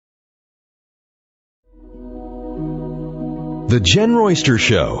The Jen Royster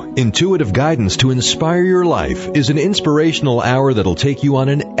Show, intuitive guidance to inspire your life, is an inspirational hour that'll take you on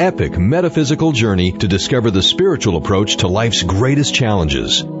an epic metaphysical journey to discover the spiritual approach to life's greatest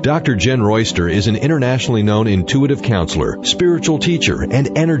challenges. Dr. Jen Royster is an internationally known intuitive counselor, spiritual teacher,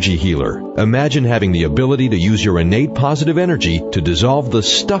 and energy healer. Imagine having the ability to use your innate positive energy to dissolve the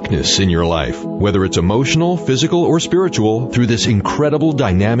stuckness in your life, whether it's emotional, physical, or spiritual, through this incredible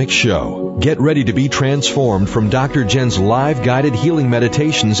dynamic show. Get ready to be transformed from Dr. Jen's live guided healing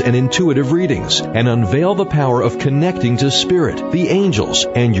meditations and intuitive readings, and unveil the power of connecting to spirit, the angels,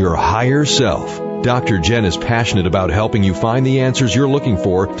 and your higher self. Dr. Jen is passionate about helping you find the answers you're looking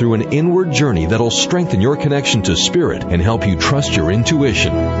for through an inward journey that'll strengthen your connection to spirit and help you trust your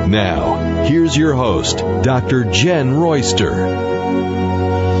intuition. Now, here's your host, Dr. Jen Royster.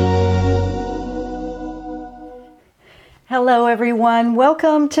 Hello, everyone.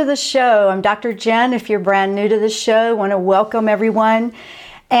 Welcome to the show. I'm Dr. Jen. If you're brand new to the show, I want to welcome everyone.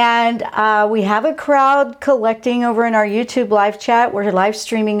 And we have a crowd collecting over in our YouTube live chat. We're live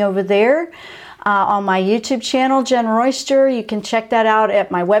streaming over there on my YouTube channel, Jen Royster. You can check that out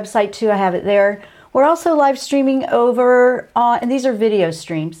at my website too. I have it there. We're also live streaming over on, and these are video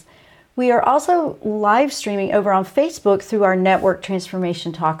streams. We are also live streaming over on Facebook through our network,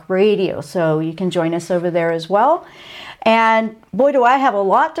 Transformation Talk Radio. So you can join us over there as well. And boy, do I have a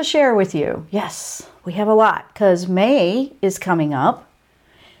lot to share with you. Yes, we have a lot, because May is coming up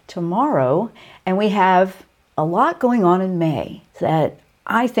tomorrow, and we have a lot going on in May that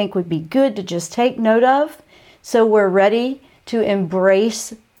I think would be good to just take note of, so we're ready to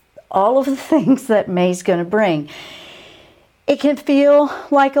embrace all of the things that May's going to bring. It can feel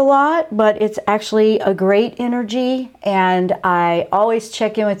like a lot, but it's actually a great energy, and I always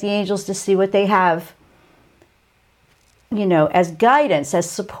check in with the angels to see what they have, you know, as guidance, as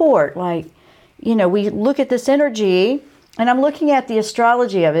support. Like, you know, we look at this energy, and I'm looking at the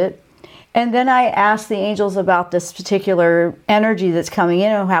astrology of it, and then I ask the angels about this particular energy that's coming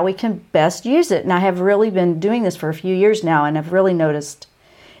in and how we can best use it. And I have really been doing this for a few years now, and I've really noticed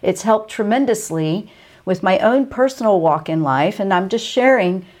it's helped tremendously with my own personal walk in life. And I'm just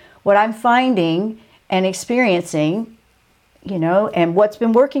sharing what I'm finding and experiencing, you know, and what's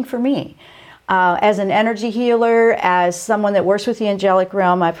been working for me. As an energy healer, as someone that works with the angelic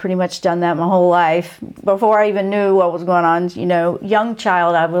realm, I've pretty much done that my whole life. Before I even knew what was going on, you know, young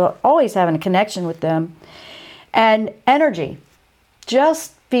child, I was always having a connection with them. And energy,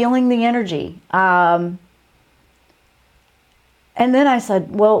 just feeling the energy. And then I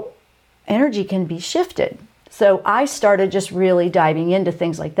said, well, energy can be shifted. So I started just really diving into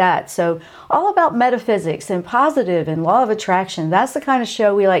things like that. So all about metaphysics and positive and law of attraction. That's the kind of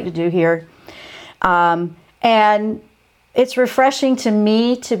show we like to do here. And it's refreshing to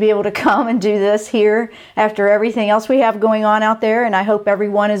me to be able to come and do this here after everything else we have going on out there. And I hope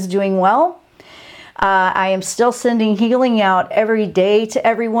everyone is doing well. I am still sending healing out every day to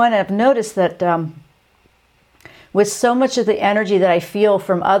everyone. I've noticed that with so much of the energy that I feel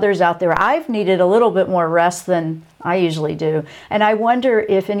from others out there, I've needed a little bit more rest than I usually do. And I wonder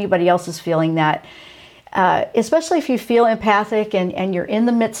if anybody else is feeling that. Especially if you feel empathic and you're in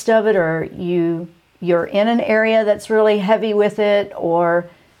the midst of it, or you're in an area that's really heavy with it, or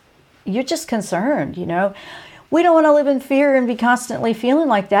you're just concerned, you know. We don't want to live in fear and be constantly feeling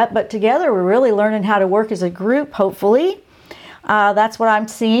like that, but together we're really learning how to work as a group, hopefully. That's what I'm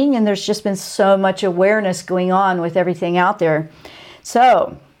seeing, and there's just been so much awareness going on with everything out there.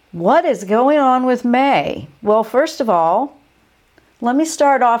 So, what is going on with May? Well, first of all, let me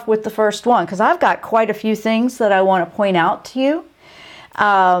start off with the first one, because I've got quite a few things that I want to point out to you.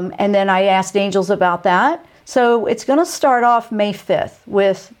 And then I asked angels about that. So it's going to start off May 5th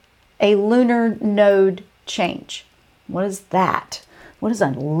with a lunar node change. What is that? What is a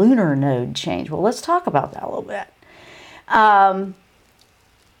lunar node change? Well, let's talk about that a little bit.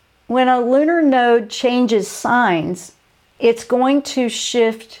 When a lunar node changes signs, it's going to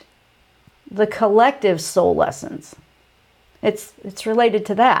shift the collective soul lessons. It's related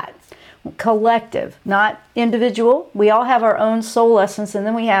to that. Collective, not individual. We all have our own soul lessons, and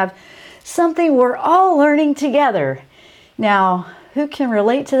then we have something we're all learning together. Now, who can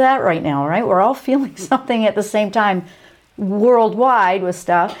relate to that right now, right? We're all feeling something at the same time worldwide with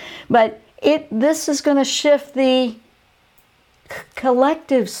stuff, but this is going to shift the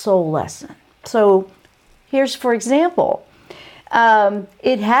collective soul lesson. So here's, for example,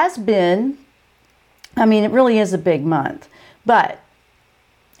 it has been, I mean, it really is a big month. But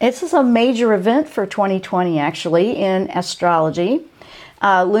this is a major event for 2020, actually, in astrology.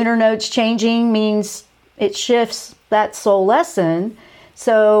 Lunar nodes changing means it shifts that soul lesson.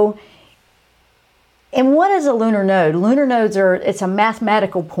 So And what is a lunar node? Lunar nodes it's a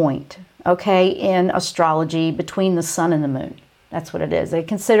mathematical point, okay, in astrology between the sun and the moon. That's what it is. They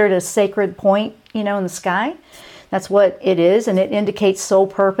consider it a sacred point, in the sky. That's what it is, and it indicates soul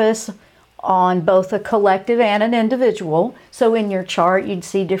purpose on both a collective and an individual. So in your chart, you'd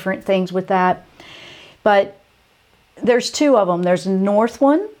see different things with that. But there's two of them. There's a north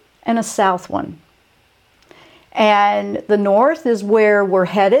one and a south one. And the north is where we're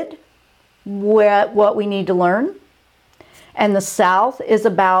headed, what we need to learn. And the south is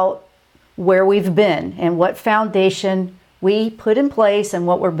about where we've been and what foundation we put in place and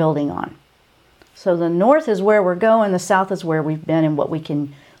what we're building on. So the north is where we're going, the south is where we've been and what we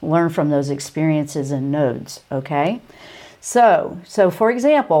can learn from those experiences and nodes, okay? So for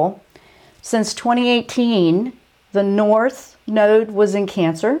example, since 2018, the north node was in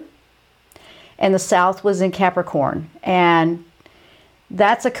Cancer and the south was in Capricorn. And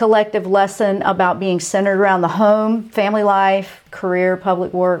that's a collective lesson about being centered around the home, family life, career,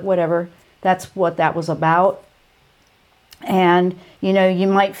 public work, whatever. That's what that was about. And, you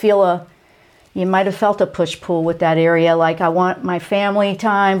might have felt a push-pull with that area, like I want my family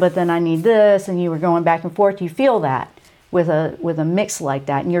time, but then I need this, and you were going back and forth. You feel that with a mix like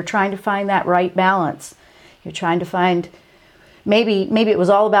that, and you're trying to find that right balance. You're trying to find, maybe it was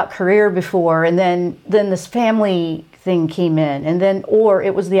all about career before, and then this family thing came in, and then, or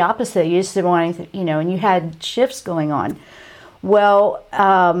it was the opposite. You just didn't want anything, and you had shifts going on. Well,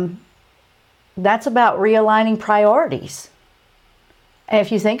 that's about realigning priorities. And if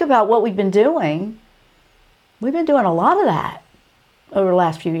you think about what we've been doing a lot of that over the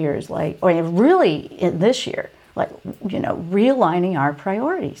last few years, really in this year, realigning our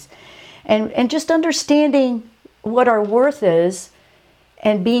priorities and just understanding what our worth is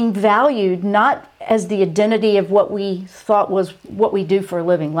and being valued not as the identity of what we thought was what we do for a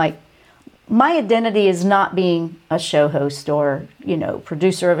living. Like, my identity is not being a show host or,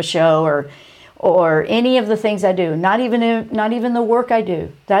 producer of a show or any of the things I do, not even the work I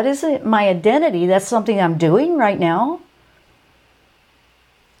do. That isn't my identity. That's something I'm doing right now.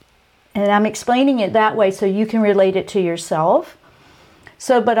 And I'm explaining it that way so you can relate it to yourself.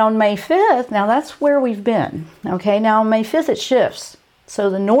 But on May 5th, now that's where we've been. Okay, now on May 5th it shifts. So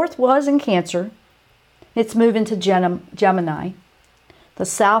the north was in Cancer. It's moving to Gemini. The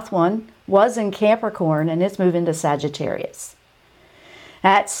south one was in Capricorn, and it's moving to Sagittarius.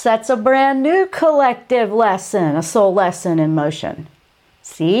 That sets a brand new collective lesson, a soul lesson in motion.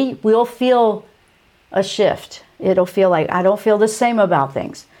 See, we'll feel a shift. It'll feel like I don't feel the same about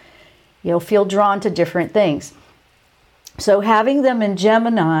things. You'll feel drawn to different things. So having them in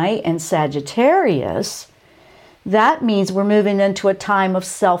Gemini and Sagittarius, that means we're moving into a time of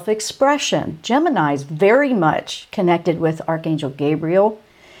self-expression. Gemini is very much connected with Archangel Gabriel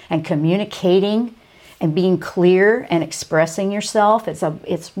and communicating and being clear and expressing yourself.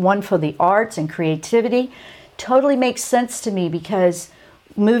 It's one for the arts and creativity. Totally makes sense to me because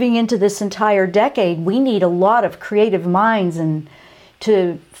moving into this entire decade, we need a lot of creative minds and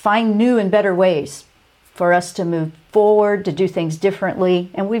to find new and better ways for us to move forward, to do things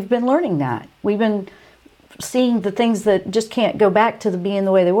differently. And we've been learning that. We've been seeing the things that just can't go back to being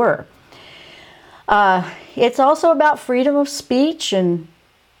the way they were. It's also about freedom of speech, and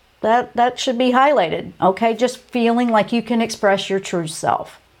that should be highlighted, okay? Just feeling like you can express your true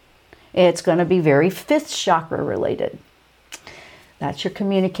self. It's going to be very fifth chakra related. That's your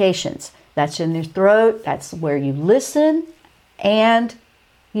communications. That's in your throat. That's where you listen and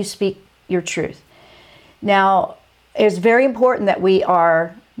you speak your truth. Now, it's very important that we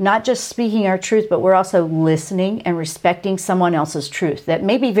are not just speaking our truth, but we're also listening and respecting someone else's truth that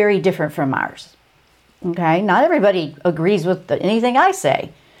may be very different from ours. Okay? Not everybody agrees with anything I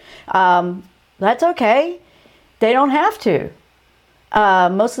say. That's okay. They don't have to.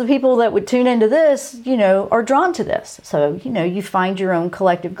 Most of the people that would tune into this, are drawn to this. So, you find your own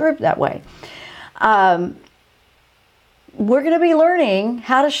collective group that way. We're going to be learning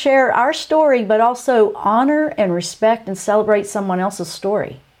how to share our story, but also honor and respect and celebrate someone else's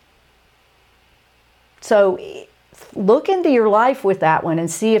story. So look into your life with that one and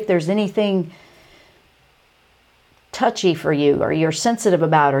see if there's anything touchy for you, or you're sensitive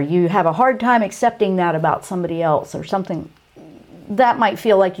about, or you have a hard time accepting that about somebody else, or something that might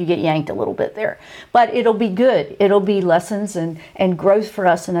feel like you get yanked a little bit there. But it'll be good. It'll be lessons and growth for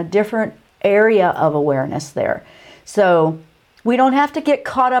us in a different area of awareness there. So we don't have to get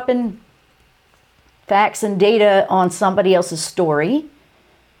caught up in facts and data on somebody else's story.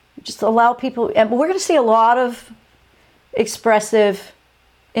 Just allow people, and we're going to see a lot of expressive,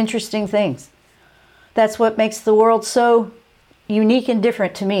 interesting things. That's what makes the world so, unique and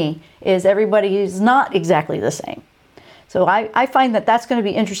different to me is everybody is not exactly the same. So I find that that's going to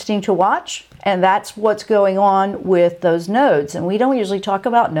be interesting to watch, and that's what's going on with those nodes. And we don't usually talk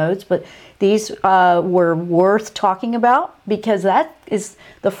about nodes, but these were worth talking about because that is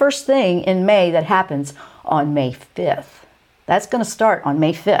the first thing in May that happens on May 5th. That's going to start on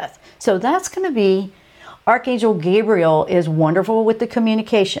May 5th. So that's going to be, Archangel Gabriel is wonderful with the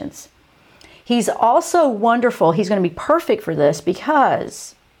communications. He's also wonderful. He's going to be perfect for this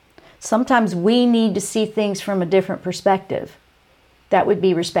because sometimes we need to see things from a different perspective. That would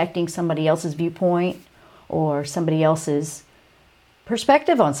be respecting somebody else's viewpoint or somebody else's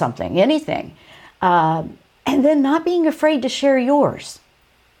perspective on something, anything. And then not being afraid to share yours.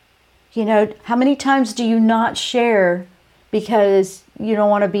 You know, how many times do you not share because you don't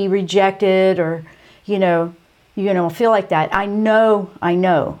want to be rejected or, you know, feel like that? I know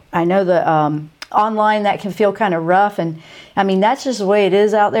the online that can feel kind of rough, and I mean that's just the way it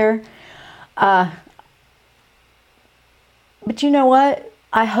is out there. But you know what?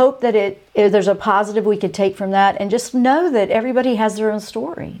 I hope that there's a positive we could take from that, and just know that everybody has their own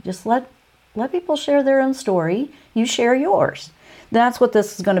story. Just let people share their own story. You share yours. That's what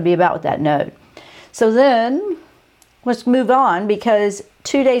this is going to be about with that node. So then let's move on, because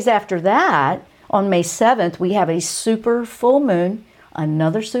 2 days after that, on May 7th, we have a super full moon,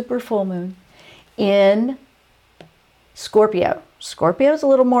 another super full moon in Scorpio. Scorpio is a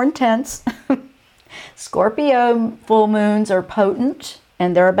little more intense. Scorpio full moons are potent,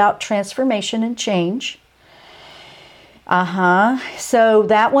 and they're about transformation and change. So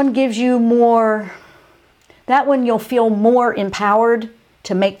that one gives you more, that one you'll feel more empowered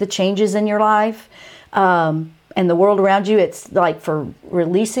to make the changes in your life and the world around you. It's like for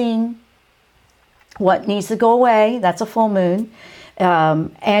releasing what needs to go away. That's a full moon.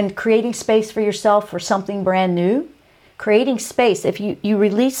 And creating space for yourself for something brand new. Creating space. If you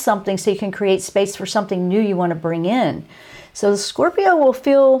release something so you can create space for something new you want to bring in. So the Scorpio will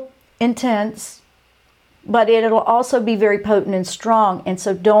feel intense, but it'll also be very potent and strong. And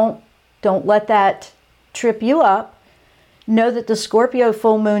so don't let that trip you up. Know that the Scorpio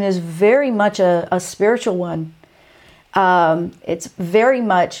full moon is very much a spiritual one. It's very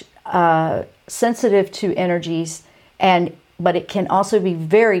much sensitive to energies, but it can also be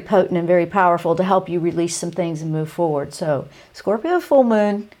very potent and very powerful to help you release some things and move forward. So Scorpio full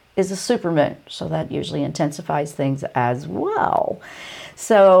moon is a super moon, so that usually intensifies things as well.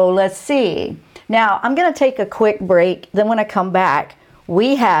 So let's see. Now I'm going to take a quick break. Then when I come back,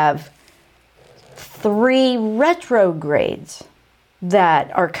 we have 3 retrogrades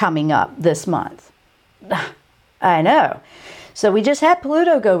that are coming up this month. I know. So we just had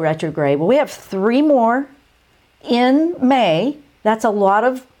Pluto go retrograde. Well, we have 3 more in May. That's a lot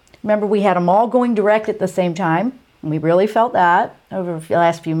of, remember we had them all going direct at the same time. And we really felt that over the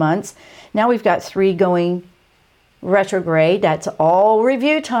last few months. Now we've got 3 going retrograde. That's all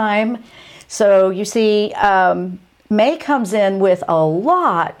review time. So you see, May comes in with a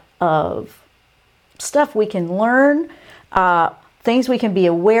lot of stuff we can learn, things we can be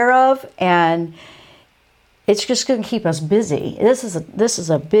aware of, and it's just going to keep us busy. This is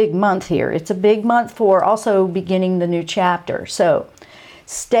a big month here. It's a big month for also beginning the new chapter. So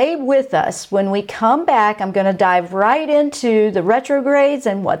stay with us. When we come back, I'm going to dive right into the retrogrades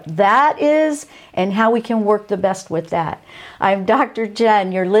and what that is and how we can work the best with that. I'm Dr.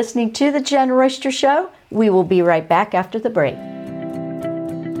 Jen. You're listening to The Jen Royster Show. We will be right back after the break.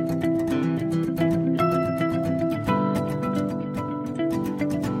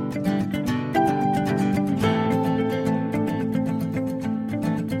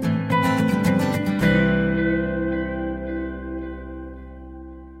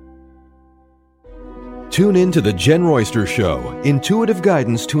 Tune in to The Jen Royster Show, intuitive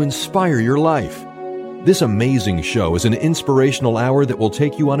guidance to inspire your life. This amazing show is an inspirational hour that will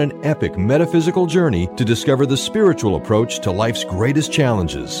take you on an epic metaphysical journey to discover the spiritual approach to life's greatest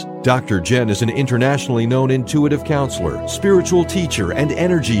challenges. Dr. Jen is an internationally known intuitive counselor, spiritual teacher, and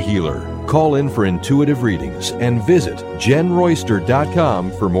energy healer. Call in for intuitive readings and visit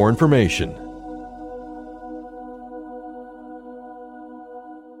jenroyster.com for more information.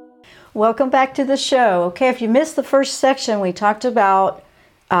 Welcome back to the show. Okay, if you missed the first section, we talked about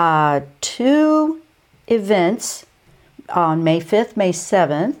 2 events on May 5th, May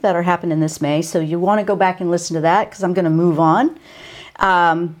 7th that are happening this May. So you want to go back and listen to that because I'm going to move on.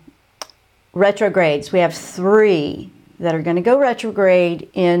 Retrogrades. We have 3 that are going to go retrograde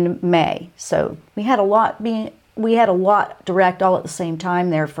in May. So we had a lot direct all at the same time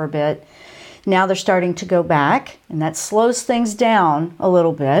there for a bit. Now they're starting to go back, and that slows things down a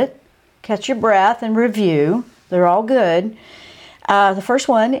little bit. Catch your breath and review. They're all good. The first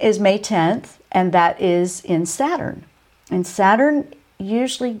one is May 10th, and that is in Saturn. And Saturn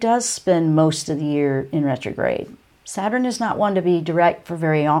usually does spend most of the year in retrograde. Saturn is not one to be direct for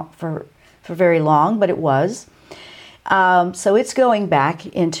very long, but it was. So it's going back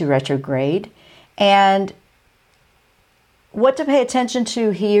into retrograde. And what to pay attention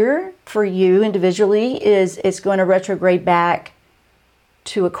to here for you individually is it's going to retrograde back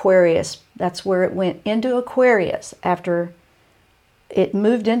to Aquarius. That's where it went into Aquarius after it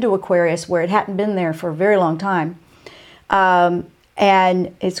moved into Aquarius, where it hadn't been there for a very long time.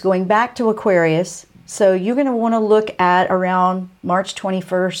 And it's going back to Aquarius. So you're going to want to look at around March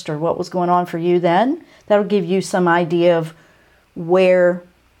 21st or what was going on for you then. That'll give you some idea of where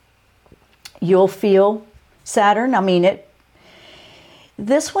you'll feel Saturn. I mean,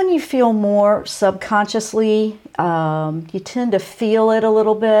 this one you feel more subconsciously. You tend to feel it a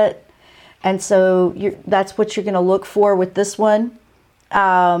little bit. And so that's what you're going to look for with this one.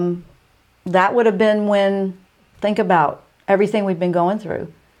 That would have been when, think about everything we've been going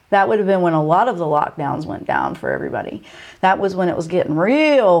through. That would have been when a lot of the lockdowns went down for everybody. That was when it was getting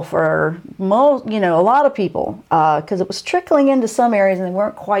real for most, a lot of people, because it was trickling into some areas and they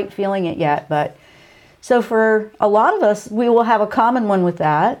weren't quite feeling it yet. But so for a lot of us, we will have a common one with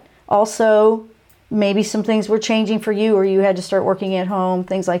that. Also, maybe some things were changing for you, or you had to start working at home,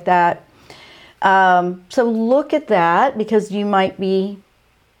 things like that. So look at that, because you might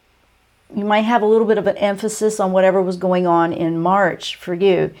have a little bit of an emphasis on whatever was going on in March for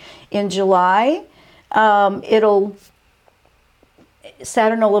you. In July, Saturn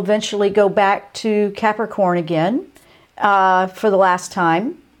will eventually go back to Capricorn again for the last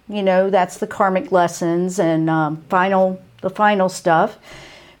time. That's the karmic lessons and the final stuff.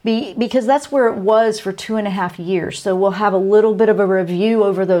 Because that's where it was for 2.5 years. So we'll have a little bit of a review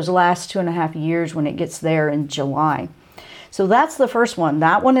over those last 2.5 years when it gets there in July. So that's the first one.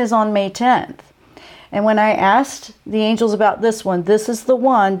 That one is on May 10th. And when I asked the angels about this one, this is the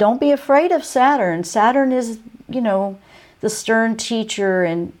one. Don't be afraid of Saturn. Saturn is, the stern teacher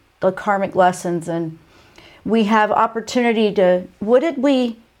and the karmic lessons. And we have opportunity to, what did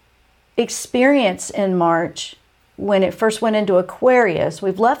we experience in March when it first went into Aquarius?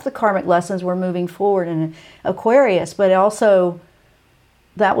 We've left the karmic lessons. We're moving forward in Aquarius, but also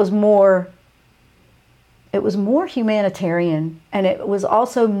that was more... It was more humanitarian, and it was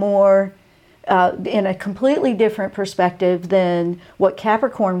also more in a completely different perspective than what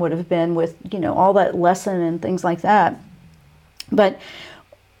Capricorn would have been with, all that lesson and things like that. But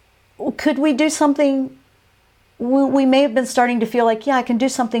could we do something? We may have been starting to feel like, I can do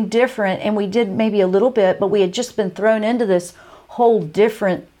something different, and we did maybe a little bit, but we had just been thrown into this whole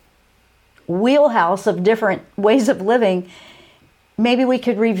different wheelhouse of different ways of living. Maybe we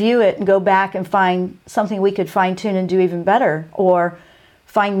could review it and go back and find something we could fine-tune and do even better, or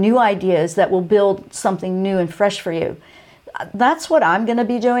find new ideas that will build something new and fresh for you. That's what I'm going to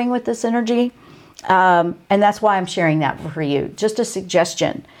be doing with this energy, and that's why I'm sharing that for you. Just a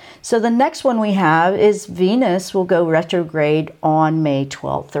suggestion. So the next one we have is Venus will go retrograde on May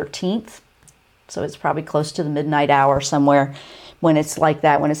 12th, 13th. So it's probably close to the midnight hour somewhere when it's like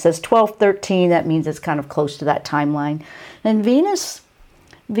that. When it says 12:13, that means it's kind of close to that timeline. And Venus,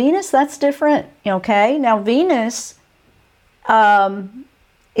 that's different, okay? Now, Venus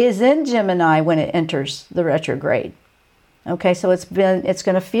is in Gemini when it enters the retrograde. Okay, so it's going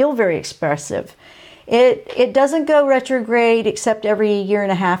to feel very expressive. It doesn't go retrograde except every 1.5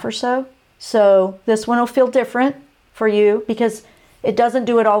 years or so. So this one will feel different for you because it doesn't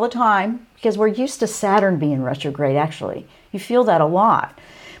do it all the time, because we're used to Saturn being retrograde, actually. You feel that a lot.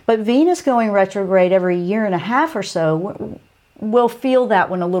 But Venus going retrograde every 1.5 years or so, we'll feel that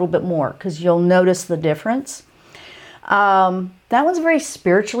one a little bit more, because you'll notice the difference. That one's very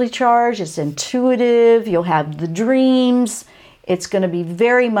spiritually charged. It's intuitive. You'll have the dreams. It's going to be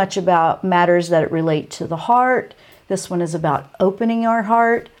very much about matters that relate to the heart. This one is about opening our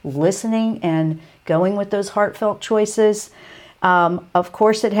heart, listening, and going with those heartfelt choices. Of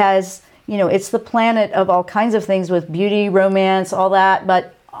course, it has, it's the planet of all kinds of things with beauty, romance, all that.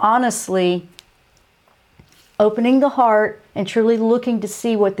 But honestly, opening the heart and truly looking to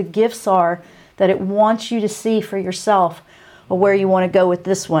see what the gifts are that it wants you to see for yourself, or where you want to go with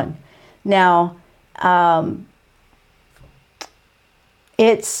this one. Now,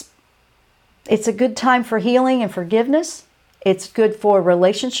 it's a good time for healing and forgiveness. It's good for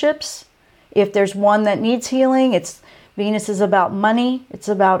relationships. If there's one that needs healing, Venus is about money. It's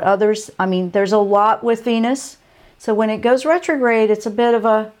about others. I mean, there's a lot with Venus. So when it goes retrograde, it's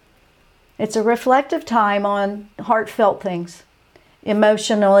a reflective time on heartfelt things.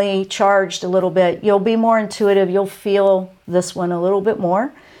 emotionally charged a little bit, you'll be more intuitive. You'll feel this one a little bit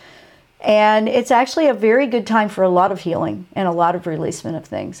more. And it's actually a very good time for a lot of healing and a lot of releasement of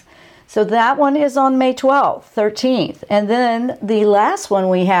things. So that one is on May 12th, 13th. And then the last one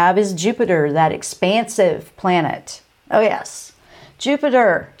we have is Jupiter, that expansive planet. Oh yes,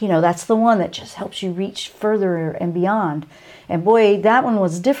 Jupiter, that's the one that just helps you reach further and beyond. And boy, that one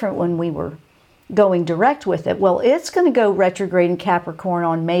was different when we were going direct with it. Well, it's going to go retrograde in Capricorn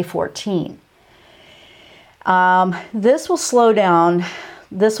on May 14th. This will slow down.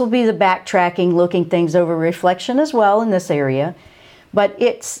 This will be the backtracking, looking things over, reflection as well in this area. But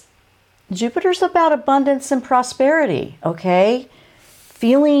Jupiter's about abundance and prosperity, okay?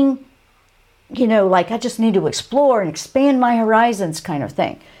 Feeling, like I just need to explore and expand my horizons kind of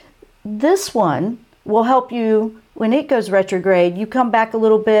thing. This one will help you, when it goes retrograde, you come back a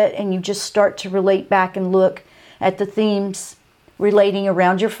little bit and you just start to relate back and look at the themes relating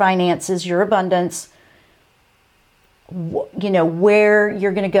around your finances, your abundance, where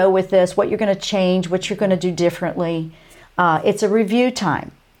you're going to go with this, what you're going to change, what you're going to do differently. It's a review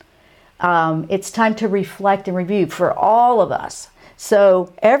time. It's time to reflect and review for all of us.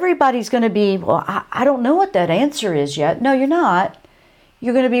 So everybody's going to be, well, I don't know what that answer is yet. No, you're not.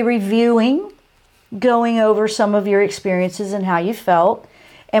 You're going to be reviewing, going over some of your experiences and how you felt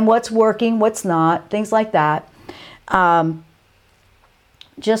and what's working, what's not, things like that.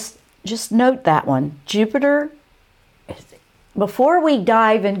 Just note that one. Jupiter, before we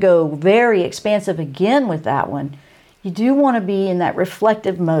dive and go very expansive again with that one, you do want to be in that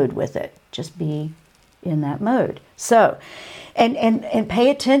reflective mode with it. Just be in that mode. So, and pay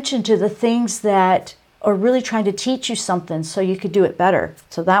attention to the things that are really trying to teach you something so you could do it better.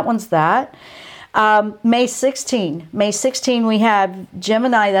 So that one's that. May 16 we have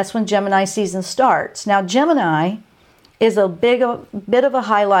Gemini. That's when Gemini season starts. Now Gemini is a bit of a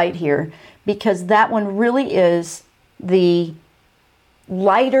highlight here because that one really is the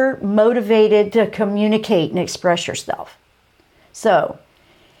lighter, motivated to communicate and express yourself. So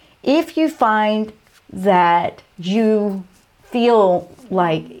if you find that you feel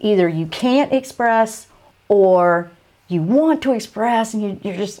like either you can't express or you want to express and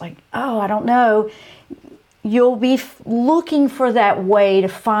you're just like, oh, I don't know, you'll be looking for that way to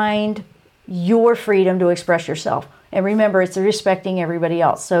find your freedom to express yourself. And remember, it's respecting everybody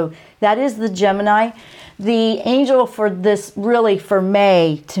else. So that is the Gemini. The angel for this, really for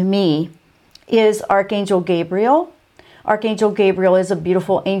May, to me, is Archangel Gabriel. Archangel Gabriel is a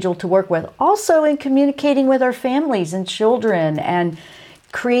beautiful angel to work with. Also in communicating with our families and children and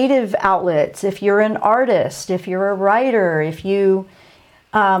creative outlets. If you're an artist, if you're a writer, if you,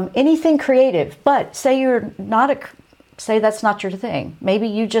 anything creative. But say that's not your thing. Maybe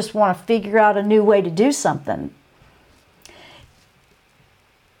you just want to figure out a new way to do something.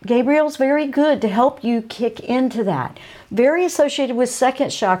 Gabriel's very good to help you kick into that. Very associated with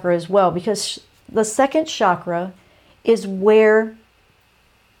second chakra as well, because the second chakra is where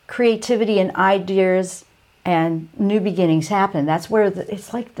creativity and ideas and new beginnings happen. That's where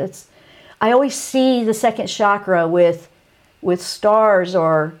it's like this. I always see the second chakra with stars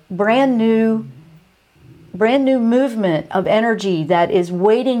or brand new movement of energy that is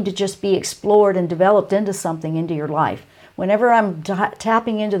waiting to just be explored and developed into something, into your life. Whenever I'm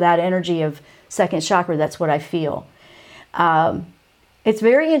tapping into that energy of second chakra, that's what I feel. It's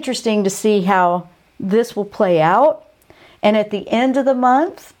very interesting to see how this will play out. And at the end of the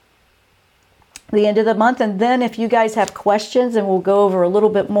month, and then if you guys have questions, and we'll go over a little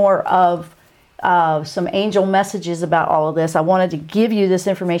bit more of some angel messages about all of this. I wanted to give you this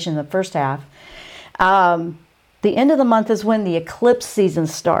information in the first half. The end of the month is when the eclipse season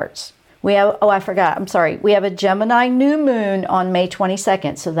starts. We have, we have a Gemini new moon on May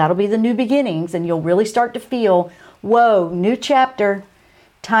 22nd. So that'll be the new beginnings, and you'll really start to feel, whoa, new chapter.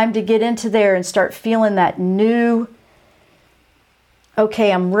 Time to get into there and start feeling that new,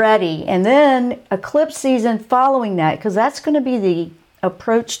 okay, I'm ready. And then eclipse season following that, because that's going to be the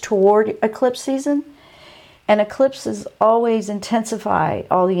approach toward eclipse season. And eclipses always intensify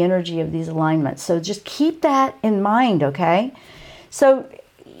all the energy of these alignments. So just keep that in mind, okay? So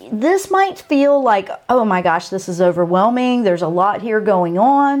this might feel like, oh my gosh, this is overwhelming. There's a lot here going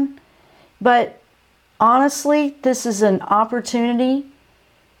on. But honestly, this is an opportunity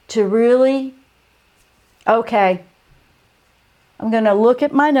to really, okay, I'm going to look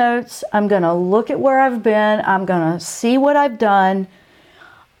at my notes. I'm going to look at where I've been. I'm going to see what I've done.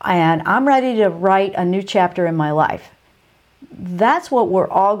 And I'm ready to write a new chapter in my life. That's what we're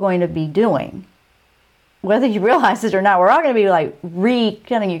all going to be doing. Whether you realize it or not, we're all going to be like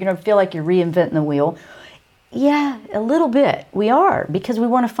you're going to feel like you're reinventing the wheel. Yeah, a little bit. We are, because we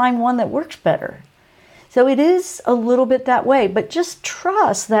want to find one that works better. So it is a little bit that way, but just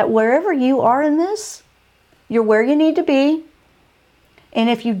trust that wherever you are in this, you're where you need to be. And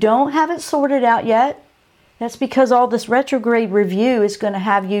if you don't have it sorted out yet, that's because all this retrograde review is going to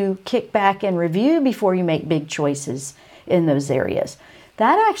have you kick back and review before you make big choices in those areas.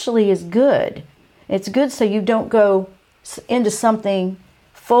 That actually is good. It's good so you don't go into something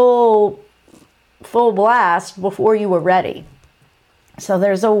full blast before you were ready. So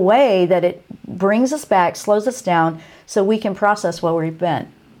there's a way that it brings us back, slows us down, so we can process where we've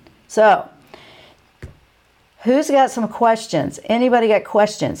been. So, who's got some questions? Anybody got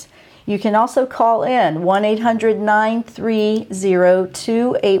questions? You can also call in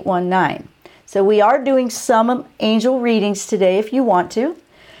 1-800-930-2819. So we are doing some angel readings today if you want to.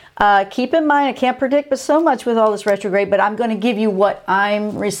 Keep in mind, I can't predict but so much with all this retrograde, but I'm going to give you what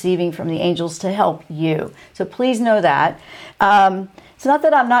I'm receiving from the angels to help you. So please know that. It's not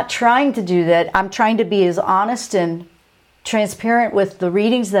that I'm not trying to do that. I'm trying to be as honest and transparent with the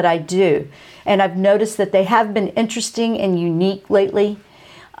readings that I do. And I've noticed that they have been interesting and unique lately.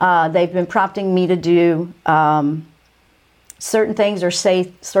 They've been prompting me to do certain things or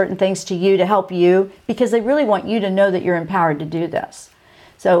say certain things to you to help you, because they really want you to know that you're empowered to do this.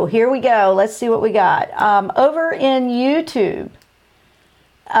 So here we go. Let's see what we got. Over in YouTube,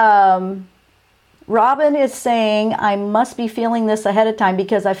 Robin is saying, I must be feeling this ahead of time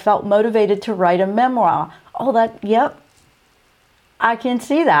because I felt motivated to write a memoir. Oh, yep. I can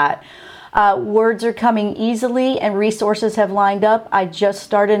see that. Words are coming easily and resources have lined up. I just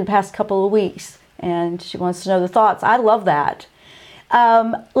started in the past couple of weeks, and she wants to know the thoughts. I love that.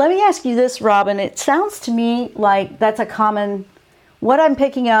 Let me ask you this, Robin. It sounds to me like that's a common, what I'm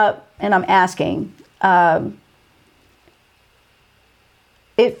picking up and I'm asking,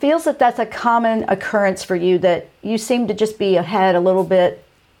 it feels that that's a common occurrence for you, that you seem to just be ahead a little bit,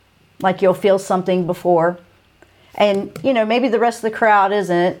 like you'll feel something before. And, maybe the rest of the crowd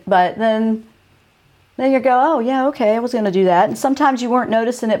isn't, but then you go, oh, yeah, okay, I was going to do that. And sometimes you weren't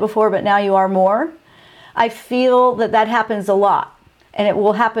noticing it before, but now you are more. I feel that happens a lot, and it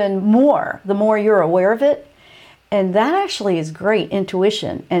will happen more the more you're aware of it. And that actually is great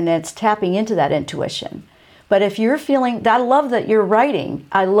intuition, and it's tapping into that intuition. But if you're feeling, I love that you're writing.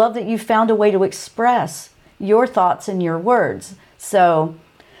 I love that you found a way to express your thoughts in your words. So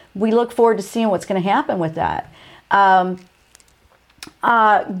we look forward to seeing what's going to happen with that.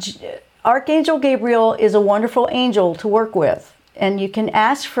 Archangel Gabriel is a wonderful angel to work with, and you can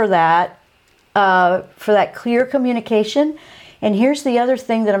ask for that clear communication. And here's the other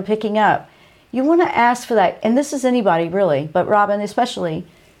thing that I'm picking up. You want to ask for that, and this is anybody really, but Robin especially,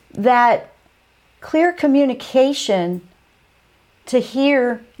 that clear communication to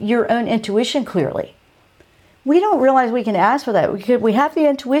hear your own intuition clearly. We don't realize we can ask for that. We have the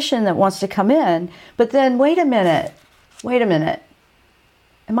intuition that wants to come in, but then wait a minute.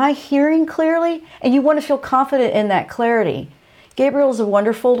 Am I hearing clearly? And you want to feel confident in that clarity. Gabriel is a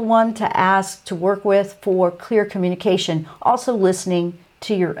wonderful one to ask, to work with for clear communication, also listening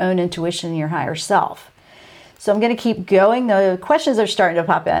to your own intuition and your higher self. So I'm going to keep going. The questions are starting to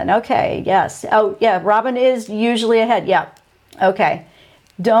pop in. Okay, yes. Oh, yeah, Robin is usually ahead. Yeah. Okay.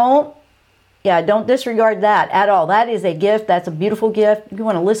 Don't disregard that at all. That is a gift. That's a beautiful gift. You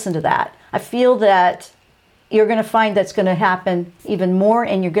want to listen to that. I feel that you're going to find that's going to happen even more,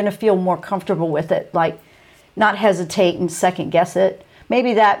 and you're going to feel more comfortable with it. Like, not hesitate and second guess it.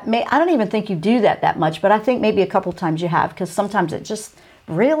 Maybe I don't even think you do that much, but I think maybe a couple times you have, because sometimes it just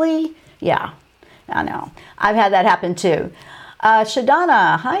really, yeah. I know. I've had that happen too.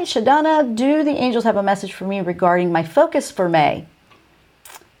 Shadana. Hi, Shadana. Do the angels have a message for me regarding my focus for May?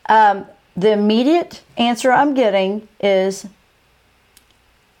 The immediate answer I'm getting is,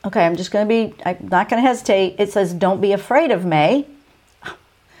 okay, I'm not going to hesitate. It says, don't be afraid of May.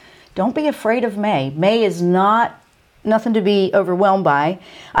 Don't be afraid of May. May is nothing to be overwhelmed by.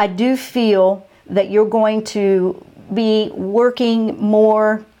 I do feel that you're going to be working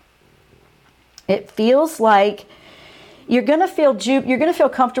more. It feels like you're going to feel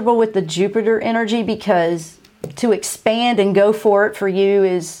comfortable with the Jupiter energy, because to expand and go for it for you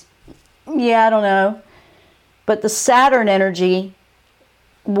is, I don't know. But the Saturn energy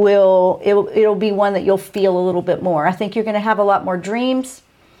it'll be one that you'll feel a little bit more. I think you're going to have a lot more dreams.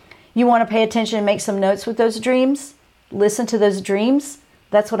 You want to pay attention and make some notes with those dreams. Listen to those dreams.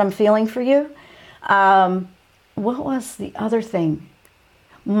 That's what I'm feeling for you. What was the other thing?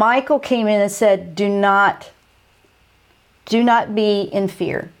 Michael came in and said, do not be in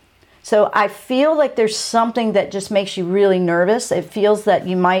fear. So I feel like there's something that just makes you really nervous. It feels that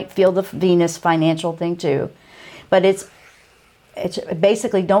you might feel the Venus financial thing too. But it's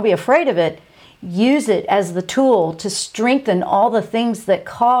basically, don't be afraid of it. Use it as the tool to strengthen all the things that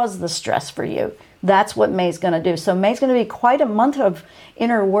cause the stress for you. That's what May's going to do. So May's going to be quite a month of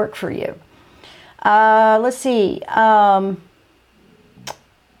inner work for you. Let's see.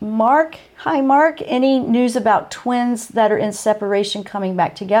 Mark, hi Mark. Any news about twins that are in separation coming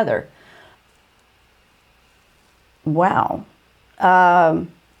back together? Wow. Well,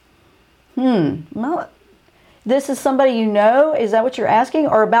 this is somebody you know? Is that what you're asking?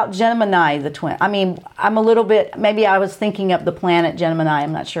 Or about Gemini, the twin? I mean, I'm a little bit, maybe I was thinking of the planet Gemini.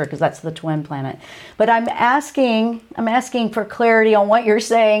 I'm not sure because that's the twin planet. But I'm asking for clarity on what you're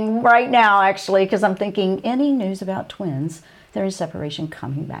saying right now, actually, because I'm thinking, any news about twins? They're in separation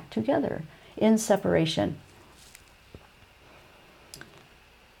coming back together. In separation.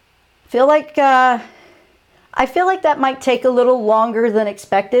 I feel like that might take a little longer than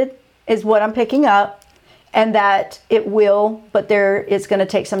expected, is what I'm picking up. And that it will, but it's going to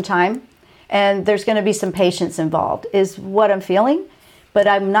take some time. And there's going to be some patience involved, is what I'm feeling. But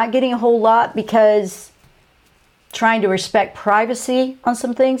I'm not getting a whole lot because trying to respect privacy on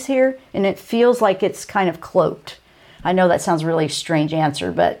some things here. And it feels like it's kind of cloaked. I know that sounds a really strange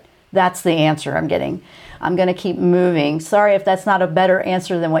answer, but that's the answer I'm getting. I'm going to keep moving. Sorry if that's not a better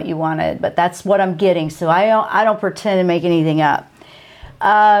answer than what you wanted, but that's what I'm getting. So I don't pretend to make anything up.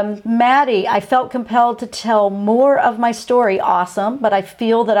 Maddie, I felt compelled to tell more of my story. Awesome. But I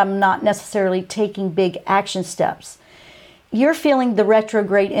feel that I'm not necessarily taking big action steps. You're feeling the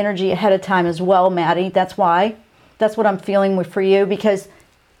retrograde energy ahead of time as well, Maddie. That's why. That's what I'm feeling for you, because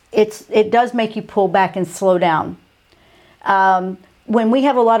it does make you pull back and slow down. When we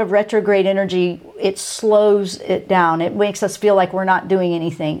have a lot of retrograde energy, it slows it down. It makes us feel like we're not doing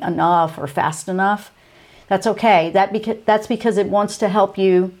anything enough or fast enough. That's okay. That's because it wants to help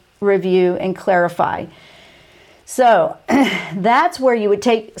you review and clarify. So that's where you would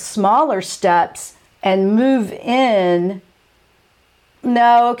take smaller steps and move in.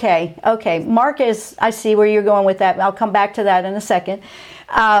 No, okay. Marcus, I see where you're going with that. I'll come back to that in a second.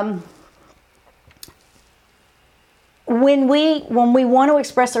 When we want to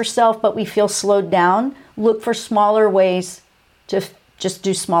express ourselves, but we feel slowed down, look for smaller ways to just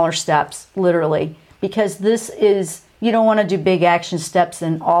do smaller steps, literally. Because you don't want to do big action steps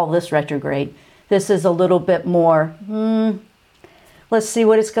in all this retrograde. This is a little bit more, let's see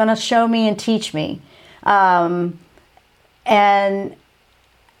what it's going to show me and teach me. And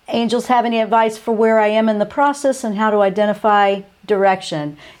angels have any advice for where I am in the process and how to identify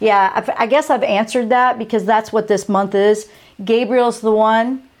direction? Yeah, I guess I've answered that because that's what this month is. Gabriel's the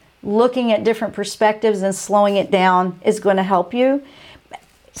one looking at different perspectives and slowing it down is going to help you.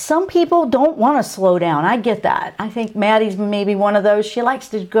 Some people don't want to slow down. I get that. I think Maddie's maybe one of those. She likes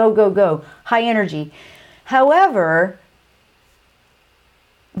to go, high energy. However,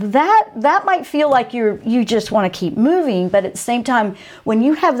 that might feel like you just want to keep moving, but at the same time, when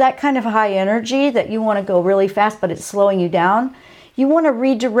you have that kind of high energy that you want to go really fast, but it's slowing you down, you want to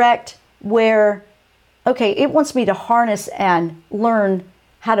redirect where, okay, it wants me to harness and learn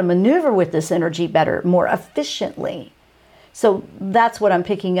how to maneuver with this energy better, more efficiently. So that's what I'm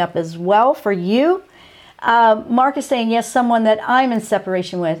picking up as well for you. Mark is saying, yes, someone that I'm in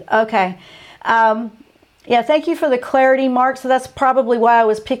separation with. Okay. Yeah, thank you for the clarity, Mark. So that's probably why I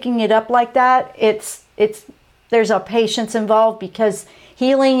was picking it up like that. There's a patience involved because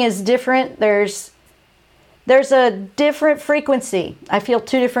healing is different. There's a different frequency. I feel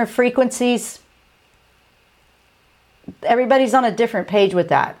two different frequencies. Everybody's on a different page with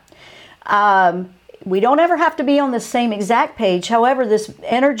that. We don't ever have to be on the same exact page. However, this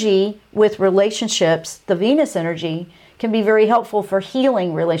energy with relationships, the Venus energy, can be very helpful for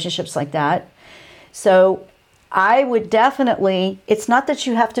healing relationships like that. So I would definitely, it's not that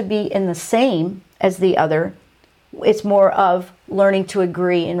you have to be in the same as the other. It's more of learning to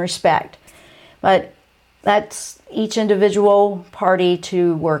agree and respect. But that's each individual party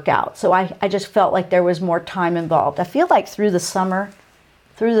to work out. So I just felt like there was more time involved. I feel like through the summer,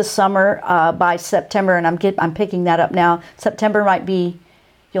 by September, and I'm picking that up now. September might be,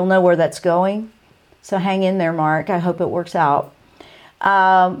 you'll know where that's going. So hang in there, Mark. I hope it works out.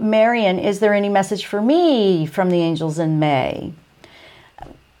 Marion, is there any message for me from the angels in May?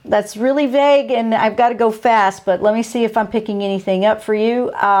 That's really vague, and I've got to go fast, but let me see if I'm picking anything up for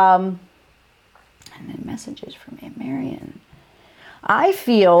you. And then messages for me, Marion. I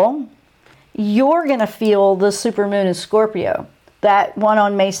feel you're going to feel the supermoon in Scorpio. That one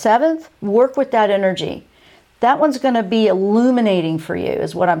on May 7th, work with that energy. that one's going to be illuminating for you,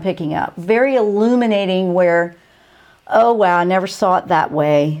 is what I'm picking up. Very illuminating, where, oh wow, I never saw it that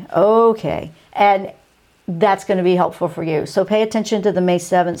way. Okay. And that's going to be helpful for you. So pay attention to the May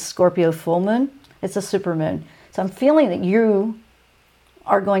 7th Scorpio full moon. It's a super moon. So I'm feeling that you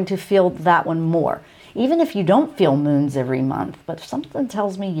are going to feel that one more. Even if you don't feel moons every month, but something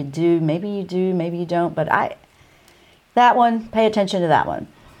tells me you do. Maybe you do, maybe you don't. But that one, pay attention to that one.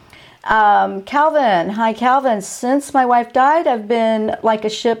 Calvin, hi Calvin. Since my wife died, I've been like a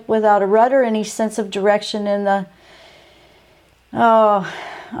ship without a rudder. Any sense of direction in the... Oh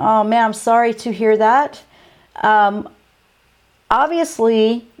man, I'm sorry to hear that.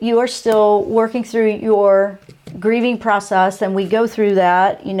 Obviously, you are still working through your grieving process, and we go through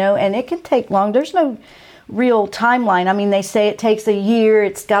that, and it can take long. There's no real timeline. I mean, they say it takes a year.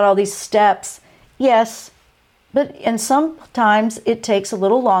 It's got all these steps. Yes, and sometimes it takes a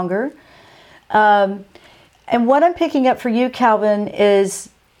little longer. And what I'm picking up for you, Calvin, is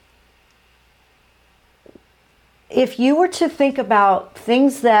if you were to think about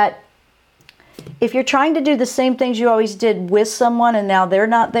things that, if you're trying to do the same things you always did with someone and now they're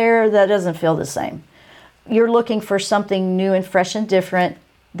not there, that doesn't feel the same. You're looking for something new and fresh and different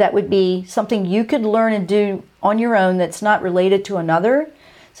that would be something you could learn and do on your own that's not related to another.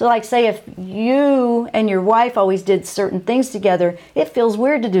 So like say if you and your wife always did certain things together, it feels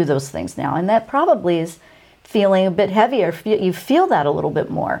weird to do those things now. And that probably is feeling a bit heavier. You feel that a little bit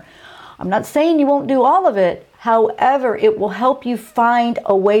more. I'm not saying you won't do all of it. However, it will help you find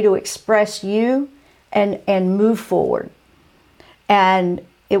a way to express you and move forward. And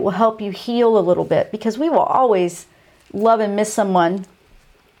it will help you heal a little bit, because we will always love and miss someone.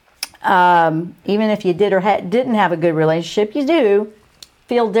 Even if you did or didn't have a good relationship, you do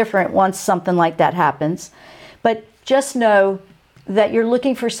feel different once something like that happens. But just know that you're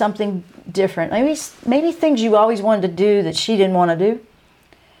looking for something different. Maybe things you always wanted to do that she didn't want to do.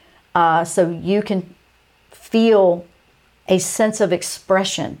 So you can feel a sense of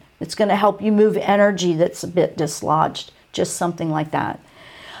expression. It's going to help you move energy that's a bit dislodged. Just something like that.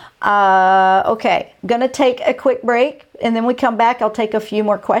 Okay, I'm going to take a quick break, and then we come back. I'll take a few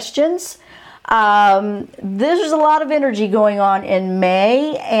more questions. There's a lot of energy going on in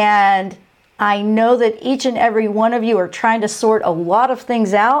May, and I know that each and every one of you are trying to sort a lot of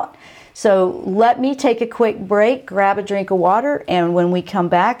things out. So let me take a quick break, grab a drink of water, and when we come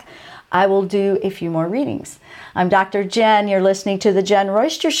back, I will do a few more readings. I'm Dr. Jen. You're listening to The Jen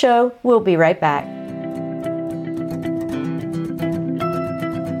Royster Show. We'll be right back.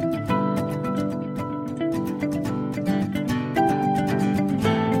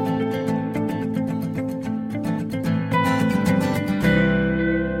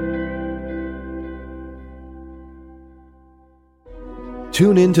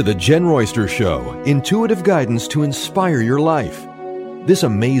 Tune in to The Jen Royster Show, intuitive guidance to inspire your life. This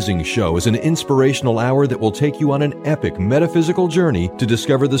amazing show is an inspirational hour that will take you on an epic metaphysical journey to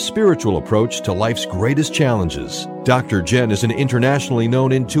discover the spiritual approach to life's greatest challenges. Dr. Jen is an internationally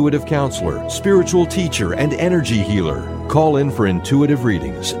known intuitive counselor, spiritual teacher, and energy healer. Call in for intuitive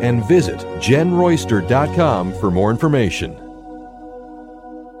readings and visit jenroyster.com for more information.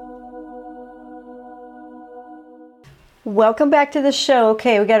 Welcome back to the show.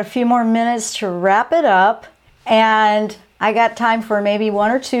 Okay, we got a few more minutes to wrap it up, and I got time for maybe one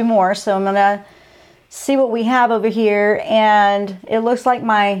or two more, so I'm going to see what we have over here. And it looks like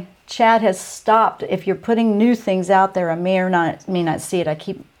my chat has stopped. If you're putting new things out there, I may not see it.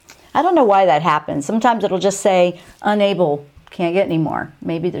 I don't know why that happens. Sometimes it'll just say unable, can't get any more.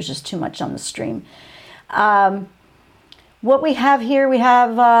 Maybe there's just too much on the stream. What we have here, we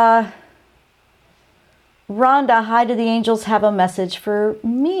have Rhonda. Hi, do the angels have a message for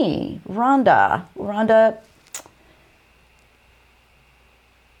me? Rhonda,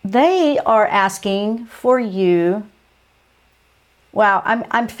 they are asking for you. Wow,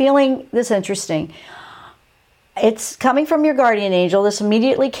 I'm feeling this interesting. It's coming from your guardian angel. This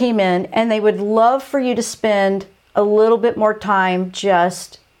immediately came in, and they would love for you to spend a little bit more time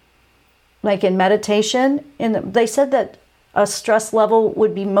just like in meditation. They said that a stress level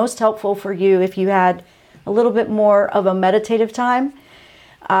would be most helpful for you if you had a little bit more of a meditative time.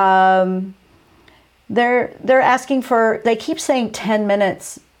 They're asking for, they keep saying 10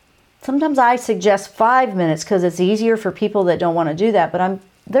 minutes. Sometimes I suggest 5 minutes because it's easier for people that don't want to do that. But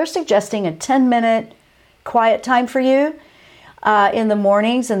they're suggesting a 10-minute quiet time for you in the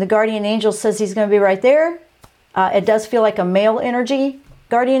mornings. And the guardian angel says he's going to be right there. It does feel like a male energy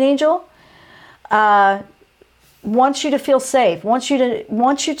guardian angel. Wants you to feel safe. Wants you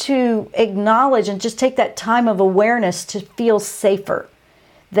to acknowledge and just take that time of awareness to feel safer.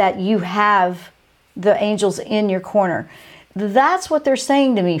 That you have the angels in your corner. That's what they're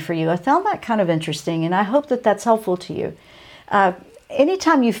saying to me for you. I found that kind of interesting, and I hope that that's helpful to you.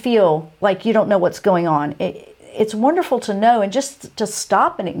 Anytime you feel like you don't know what's going on, it's wonderful to know and just to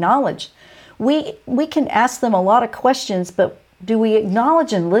stop and acknowledge. We can ask them a lot of questions, but do we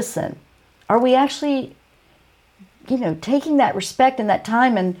acknowledge and listen? Are we actually, taking that respect and that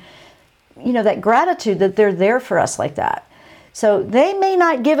time and, that gratitude that they're there for us like that? So they may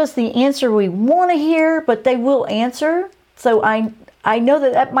not give us the answer we want to hear, but they will answer. So I know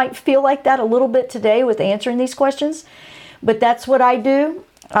that might feel like that a little bit today with answering these questions, but that's what I do.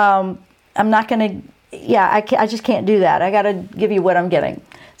 I'm not going to, I just can't do that. I got to give you what I'm getting.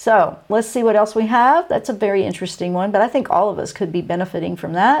 So let's see what else we have. That's a very interesting one, but I think all of us could be benefiting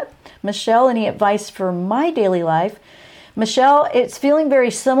from that. Michelle, any advice for my daily life? Michelle, it's feeling very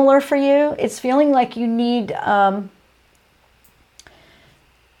similar for you. It's feeling like you need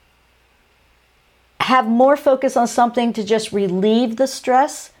have more focus on something to just relieve the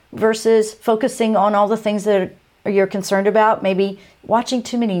stress versus focusing on all the things that you're concerned about. Maybe watching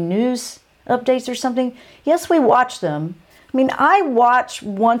too many news updates or something. Yes, we watch them. I mean, I watch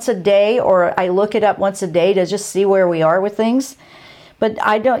once a day, or I look it up once a day to just see where we are with things. But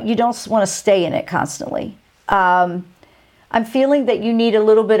you don't want to stay in it constantly. I'm feeling that you need a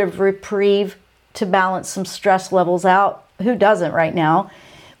little bit of reprieve to balance some stress levels out. Who doesn't right now?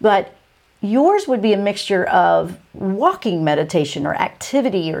 But yours would be a mixture of walking meditation or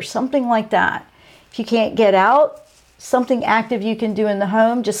activity or something like that. If you can't get out, something active you can do in the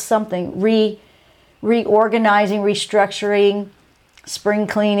home, just something reorganizing, restructuring, spring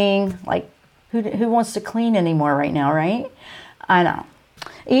cleaning. Like who wants to clean anymore right now, right? I know.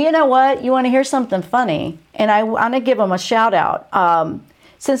 You know what? You want to hear something funny? And I want to give them a shout out.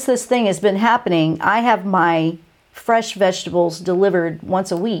 Since this thing has been happening, I have my fresh vegetables delivered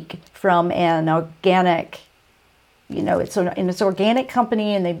once a week from an organic, it's an organic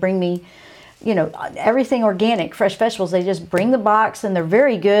company, and they bring me, everything organic, fresh vegetables. They just bring the box, and they're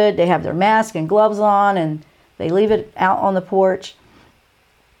very good. They have their mask and gloves on, and they leave it out on the porch.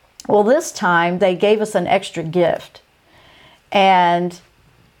 Well, this time they gave us an extra gift, and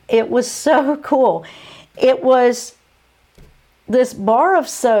it was so cool. It was this bar of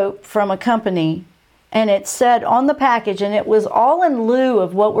soap from a company, and it said on the package, and it was all in lieu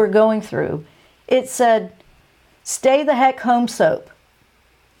of what we're going through. It said, "Stay the heck home soap."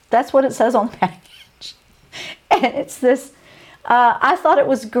 That's what it says on the package. And it's this, I thought it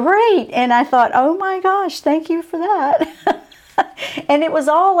was great. And I thought, oh my gosh, thank you for that. And it was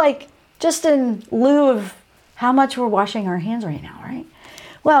all like just in lieu of how much we're washing our hands right now, right?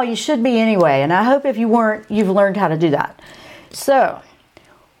 Well, you should be anyway. And I hope if you weren't, you've learned how to do that. So,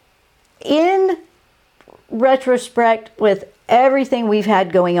 in retrospect with everything we've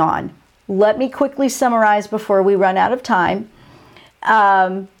had going on, let me quickly summarize before we run out of time.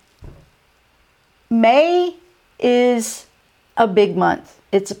 May is a big month.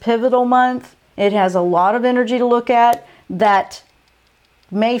 It's a pivotal month. It has a lot of energy to look at. That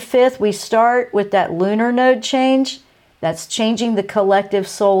May 5th, we start with that lunar node change. That's changing the collective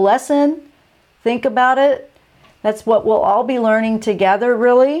soul lesson. Think about it. That's what we'll all be learning together,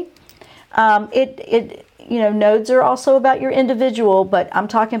 really. Nodes are also about your individual, but I'm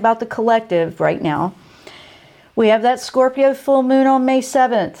talking about the collective right now. We have that Scorpio full moon on May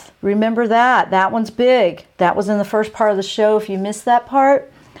 7th. Remember that. That one's big. That was in the first part of the show if you missed that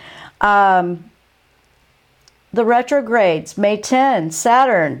part. The retrogrades, May 10,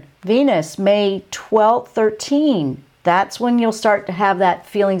 Saturn, Venus, May 12, 13. That's when you'll start to have that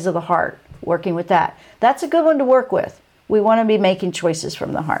feelings of the heart, working with that. That's a good one to work with. We want to be making choices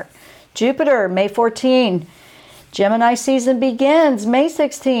from the heart. Jupiter, May 14. Gemini season begins May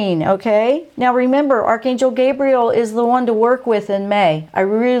 16, okay? Now remember, Archangel Gabriel is the one to work with in May. I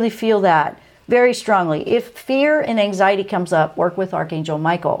really feel that very strongly. If fear and anxiety comes up, work with Archangel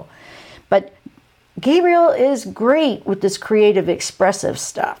Michael. But Gabriel is great with this creative, expressive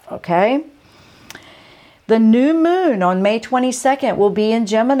stuff, okay? The new moon on May 22nd will be in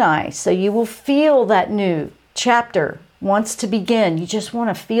Gemini, so you will feel that new chapter wants to begin. You just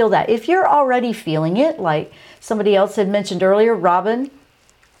want to feel that. If you're already feeling it, like somebody else had mentioned earlier, Robin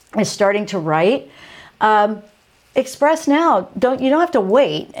is starting to write. Express now. You don't have to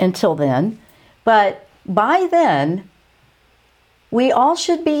wait until then, but by then, we all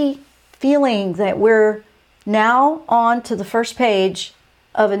should be feeling that we're now on to the first page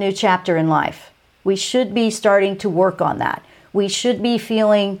of a new chapter in life. We should be starting to work on that. We should be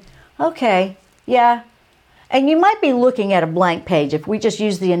feeling, okay, yeah. And you might be looking at a blank page. If we just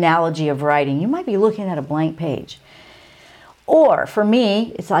use the analogy of writing, you might be looking at a blank page. Or for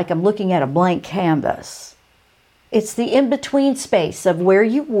me, it's like I'm looking at a blank canvas. It's the in-between space of where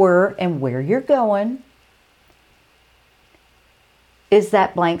you were and where you're going is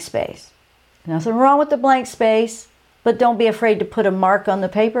that blank space. Nothing wrong with the blank space, but don't be afraid to put a mark on the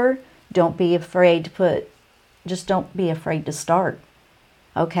paper. Don't be afraid just don't be afraid to start.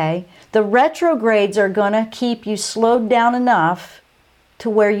 Okay? The retrogrades are going to keep you slowed down enough to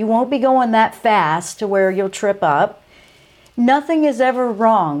where you won't be going that fast to where you'll trip up. Nothing is ever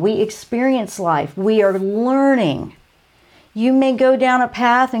wrong. We experience life. We are learning. You may go down a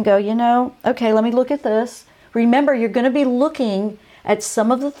path and go, okay, let me look at this. Remember, you're going to be looking at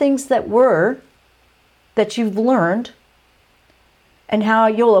some of the things that you've learned and how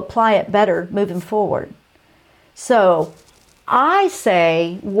you'll apply it better moving forward. So I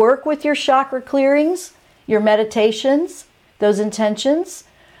say work with your chakra clearings, your meditations, those intentions.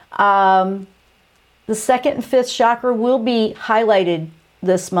 The second and fifth chakra will be highlighted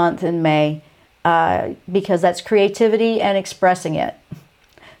this month in May because that's creativity and expressing it.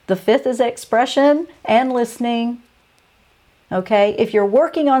 The fifth is expression and listening. Okay, if you're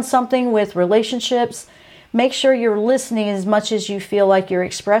working on something with relationships, make sure you're listening as much as you feel like you're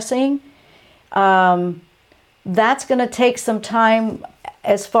expressing. That's going to take some time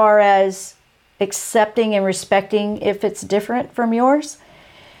as far as accepting and respecting if it's different from yours.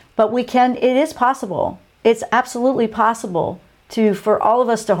 But it is possible. It's absolutely possible for all of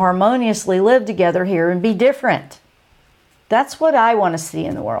us to harmoniously live together here and be different. That's what I want to see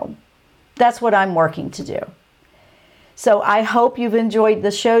in the world. That's what I'm working to do. So I hope you've enjoyed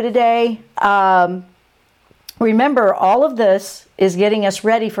the show today. Remember, all of this is getting us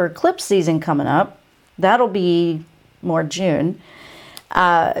ready for eclipse season coming up. That'll be more June.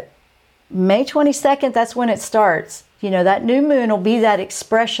 May 22nd, that's when it starts. That new moon will be that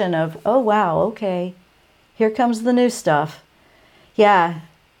expression of, oh, wow, okay, here comes the new stuff. Yeah,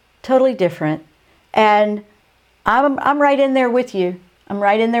 totally different. And I'm right in there with you. I'm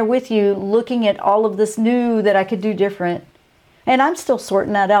right in there with you looking at all of this new that I could do different. And I'm still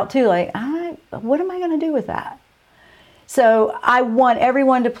sorting that out too. Like, what am I going to do with that? So I want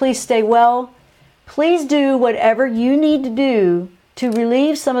everyone to please stay well. Please do whatever you need to do to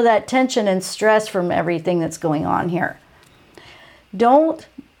relieve some of that tension and stress from everything that's going on here. Don't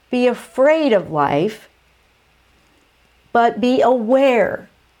be afraid of life, but be aware.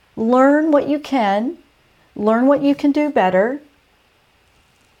 Learn what you can. Learn what you can do better.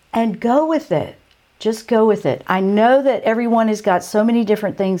 And go with it. Just go with it. I know that everyone has got so many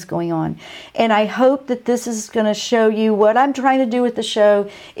different things going on. And I hope that this is going to show you what I'm trying to do with the show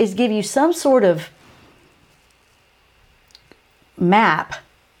is give you some sort of map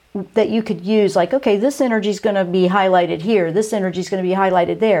that you could use. Like, okay, this energy is going to be highlighted here. This energy is going to be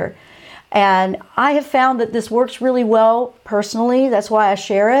highlighted there. And I have found that this works really well personally. That's why I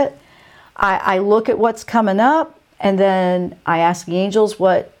share it. I look at what's coming up. And then I ask the angels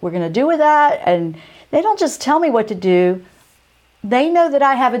what we're going to do with that. And they don't just tell me what to do. They know that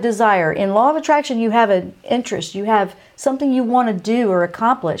I have a desire. In Law of Attraction, you have an interest. You have something you want to do or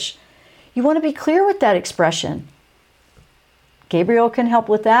accomplish. You want to be clear with that expression. Gabriel can help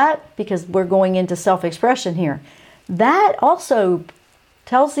with that because we're going into self-expression here. That also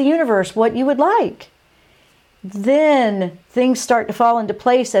tells the universe what you would like. Then things start to fall into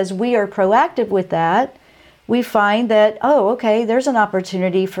place as we are proactive with that. We find that, oh, okay, there's an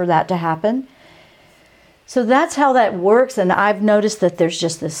opportunity for that to happen. So that's how that works. And I've noticed that there's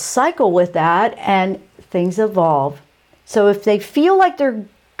just this cycle with that and things evolve. So if they feel like they're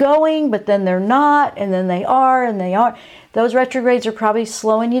going, but then they're not, and then they are, and they are, those retrogrades are probably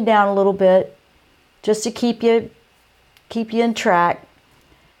slowing you down a little bit just to keep you in track.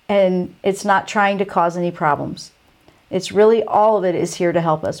 And it's not trying to cause any problems. It's really, all of it is here to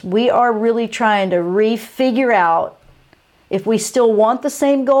help us. We are really trying to refigure out if we still want the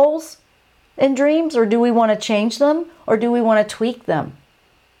same goals and dreams, or do we want to change them, or do we want to tweak them?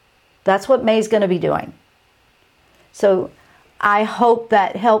 That's what May's going to be doing. So I hope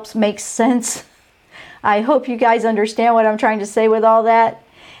that helps make sense. I hope you guys understand what I'm trying to say with all that.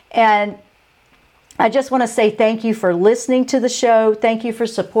 And I just want to say thank you for listening to the show. Thank you for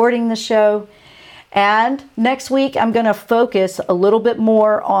supporting the show. And next week, I'm going to focus a little bit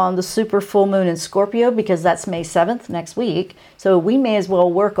more on the super full moon in Scorpio because that's May 7th next week. So we may as well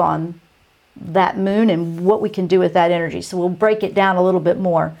work on that moon and what we can do with that energy. So we'll break it down a little bit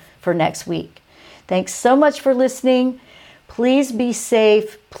more for next week. Thanks so much for listening. Please be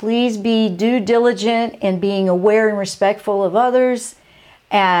safe. Please be due diligent in being aware and respectful of others.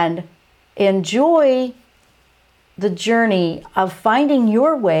 And enjoy the journey of finding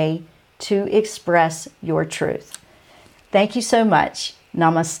your way to express your truth. Thank you so much.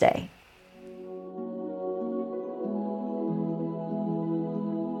 Namaste.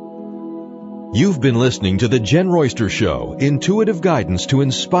 You've been listening to The Jen Royster Show, intuitive guidance to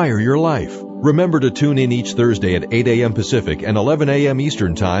inspire your life. Remember to tune in each Thursday at 8 a.m. Pacific and 11 a.m.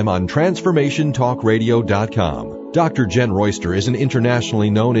 Eastern Time on TransformationTalkRadio.com. Dr. Jen Royster is an internationally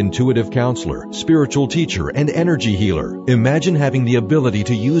known intuitive counselor, spiritual teacher, and energy healer. Imagine having the ability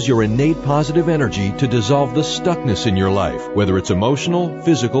to use your innate positive energy to dissolve the stuckness in your life, whether it's emotional,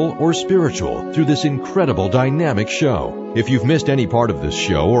 physical, or spiritual, through this incredible dynamic show. If you've missed any part of this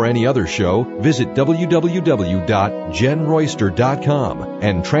show or any other show, visit www.jenroyster.com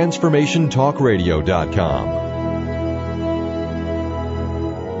and TransformationTalkRadio.com.